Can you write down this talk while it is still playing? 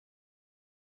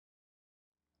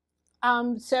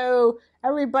So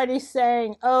everybody's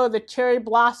saying, oh, the cherry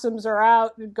blossoms are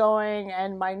out and going,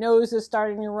 and my nose is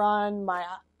starting to run, my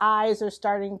eyes are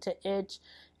starting to itch.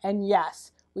 And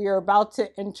yes, we are about to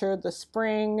enter the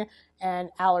spring and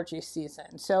allergy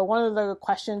season. So one of the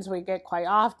questions we get quite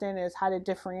often is how to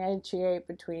differentiate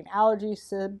between allergy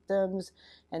symptoms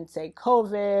and, say,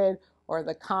 COVID or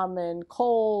the common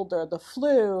cold or the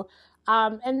flu.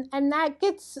 And that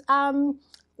gets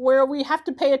where we have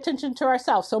to pay attention to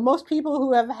ourselves. So most people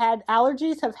who have had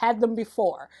allergies have had them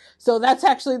before. So that's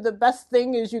actually the best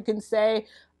thing is you can say,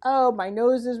 oh, my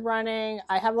nose is running.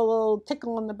 I have a little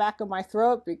tickle in the back of my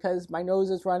throat because my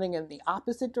nose is running in the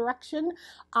opposite direction.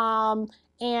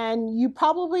 And you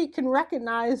probably can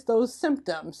recognize those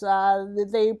symptoms.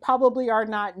 They probably are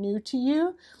not new to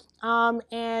you.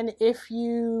 And if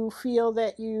you feel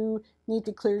that you need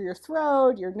to clear your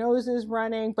throat, your nose is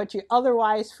running, but you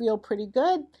otherwise feel pretty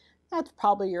good, that's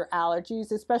probably your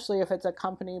allergies, especially if it's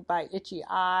accompanied by itchy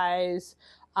eyes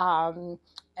and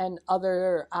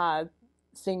other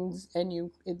things,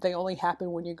 and they only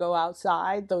happen when you go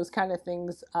outside. Those kind of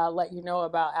things let you know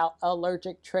about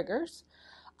allergic triggers.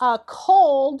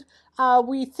 Cold,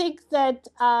 we think that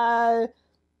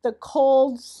the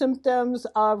cold symptoms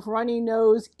of runny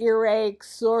nose, earache,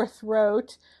 sore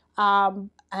throat,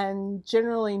 and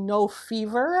generally no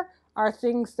fever are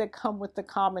things that come with the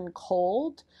common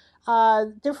cold.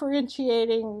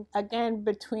 Differentiating again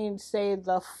between, say,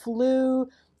 the flu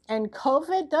and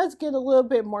COVID does get a little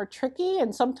bit more tricky,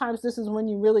 and sometimes this is when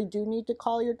you really do need to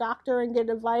call your doctor and get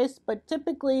advice. But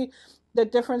typically, the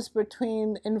difference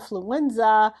between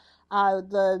influenza,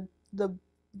 the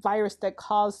virus that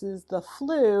causes the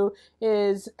flu,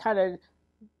 is kind of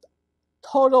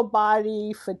total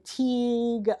body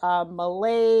fatigue,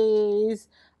 malaise,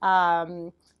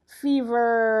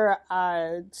 fever,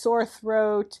 sore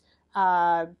throat,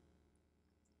 uh,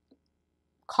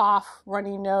 cough,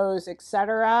 runny nose,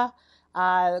 etc.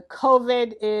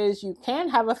 COVID is you can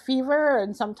have a fever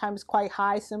and sometimes quite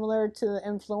high, similar to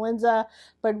influenza,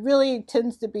 but really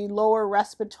tends to be lower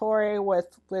respiratory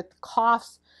with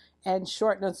coughs and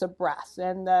shortness of breath.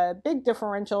 And the big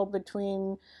differential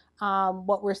between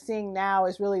what we're seeing now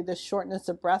is really the shortness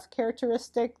of breath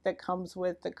characteristic that comes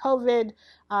with the COVID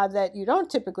that you don't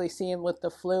typically see in with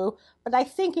the flu. But I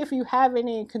think if you have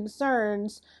any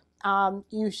concerns,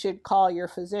 you should call your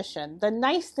physician. The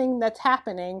nice thing that's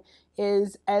happening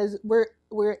is as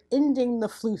we're ending the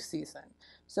flu season.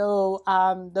 So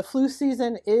the flu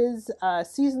season is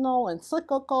seasonal and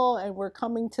cyclical, and we're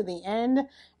coming to the end.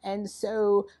 And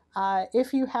so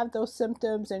if you have those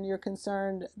symptoms and you're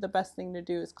concerned, the best thing to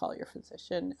do is call your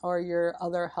physician or your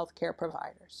other healthcare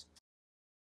providers.